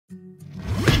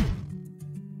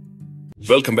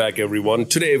Welcome back, everyone.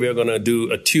 Today we are going to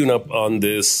do a tune-up on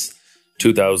this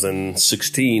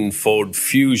 2016 Ford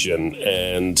Fusion,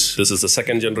 and this is the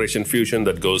second generation Fusion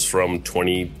that goes from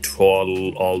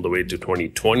 2012 all the way to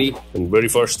 2020. And very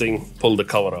first thing, pull the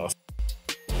cover off.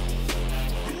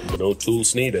 No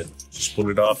tools needed. Just pull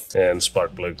it off and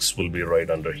spark plugs will be right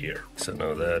under here. So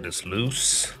now that is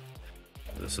loose.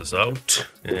 This is out,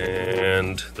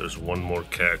 and there's one more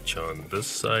catch on this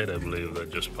side. I believe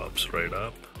that just pops right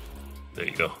up. There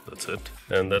you go, that's it.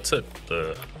 And that's it.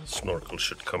 The snorkel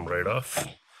should come right off.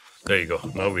 There you go.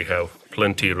 Now we have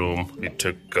plenty room. We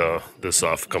took this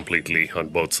off completely on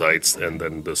both sides, and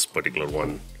then this particular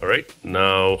one. All right,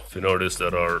 now if you notice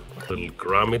there are little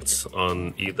grommets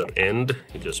on either end.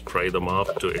 You just pry them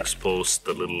off to expose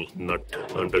the little nut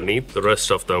underneath. The rest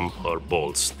of them are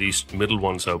bolts. These middle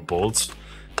ones have bolts.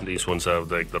 These ones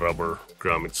have like the rubber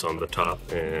grommets on the top,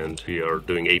 and we are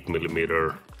doing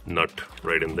 8mm nut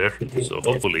right in there. So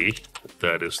hopefully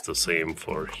that is the same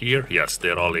for here. Yes,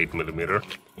 they're all 8mm.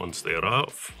 Once they're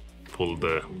off, pull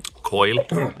the coil,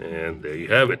 and there you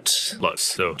have it. Plus,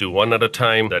 so do one at a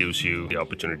time. That gives you the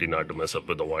opportunity not to mess up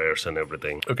with the wires and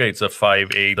everything. Okay, it's a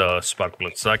 5/8 spark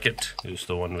plug socket. Use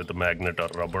the one with the magnet or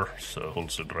rubber, so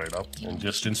pulls it right up. And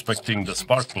just inspecting the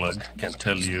spark plug can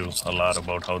tell you a lot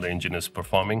about how the engine is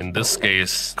performing. In this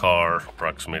case, car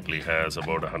approximately has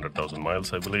about 100,000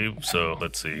 miles, I believe. So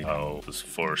let's see how this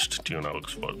first tune-up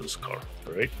looks for this car.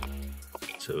 All right.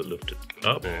 So lift it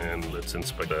up and let's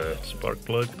inspect the spark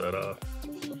plug.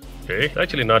 Okay,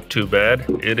 actually not too bad.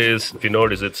 It is, if you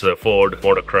notice, it's a Ford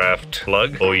Motorcraft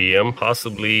plug, OEM,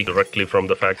 possibly directly from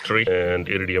the factory. And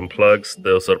iridium plugs,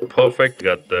 those are perfect.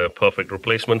 Got the perfect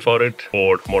replacement for it.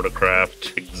 Ford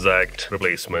Motorcraft, exact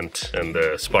replacement. And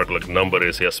the spark plug number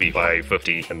is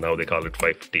SP550, and now they call it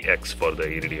 550X for the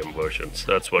iridium versions.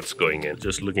 That's what's going in.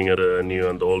 Just looking at the new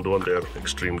and the old one, they're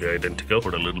extremely identical.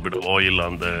 Put a little bit of oil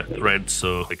on the threads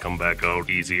so they come back out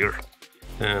easier.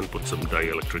 And put some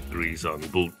dielectric grease on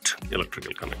both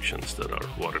electrical connections that are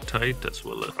watertight as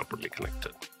well as properly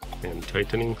connected. And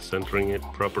tightening, centering it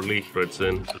properly, threads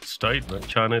in, it's tight,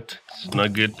 wrench on it,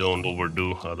 snug it, don't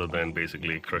overdo other than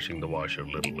basically crushing the washer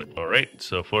a little bit. Alright,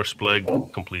 so first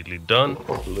plug completely done.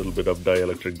 A little bit of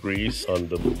dielectric grease on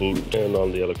the boot and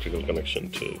on the electrical connection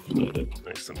too. Let it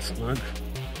nice and snug.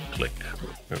 Click.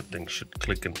 Everything should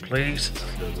click in place.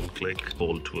 Doesn't click,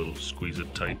 bolt will squeeze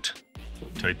it tight.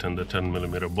 Tighten the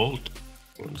 10mm bolt.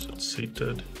 Once it's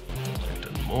seated,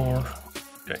 tighten more.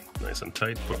 Okay, nice and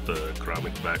tight. Put the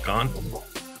grommet back on.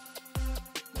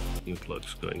 New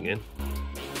plugs going in.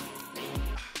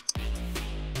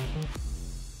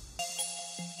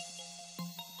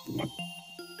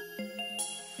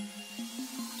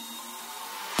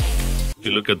 If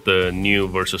you look at the new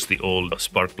versus the old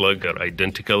spark plug, are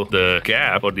identical. The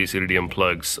gap for these iridium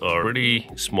plugs are pretty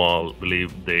small. I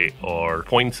believe they are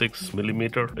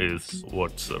 0.6mm is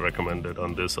what's recommended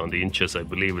on this. On the inches, I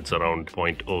believe it's around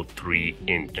 0.03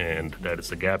 inch, and that is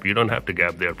the gap. You don't have to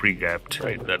gap, they are pre-gapped.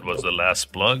 Right, that was the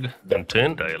last plug and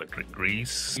tin, dielectric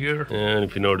grease here. And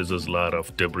if you notice, there's a lot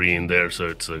of debris in there, so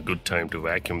it's a good time to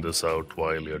vacuum this out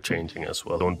while you're changing as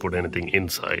well. Don't put anything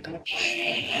inside.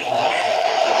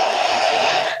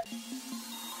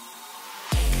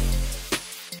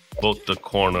 Both the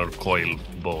corner coil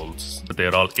bolts, but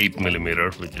they're all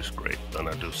 8mm, which is great. Then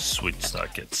I do switch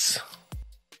sockets.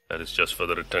 That is just for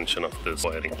the retention of this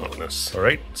wiring harness. All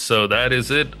right, so that is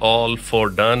it, all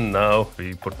four done. Now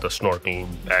we put the snorkel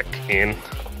back in.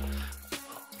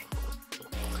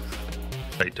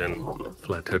 Tighten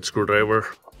flathead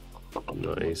screwdriver,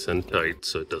 nice and tight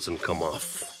so it doesn't come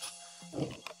off.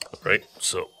 All right,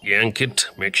 so yank it,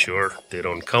 make sure they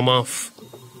don't come off.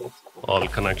 All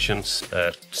connections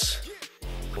at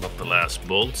one of the last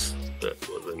bolts that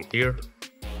was in here,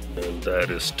 and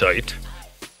that is tight.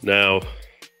 Now,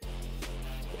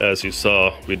 as you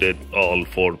saw, we did all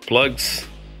four plugs.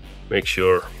 Make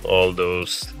sure all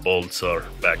those bolts are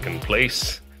back in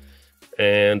place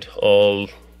and all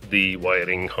the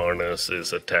wiring harness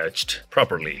is attached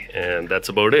properly, and that's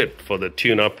about it for the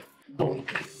tune-up.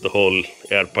 The whole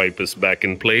air pipe is back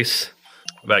in place.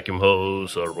 Vacuum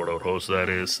hose or whatever hose that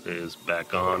is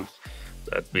back on.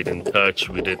 That we didn't touch.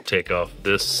 We did take off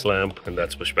this lamp, and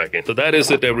that's pushed back in. So that is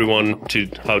it, everyone, to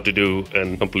how to do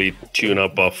a complete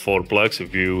tune-up of 4 plugs.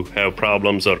 If you have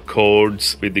problems or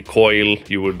codes with the coil,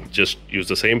 you would just use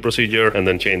the same procedure and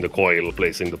then change the coil,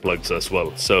 placing the plugs as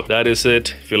well. So that is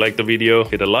it. If you like the video,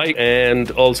 hit a like. And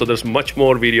also, there's much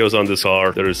more videos on this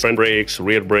car. There is front brakes,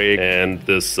 rear brake, and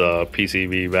this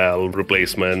PCV valve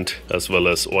replacement, as well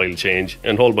as oil change,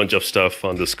 and a whole bunch of stuff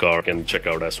on this car you can check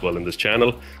out as well in this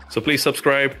channel. So please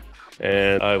subscribe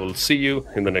and I will see you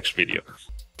in the next video.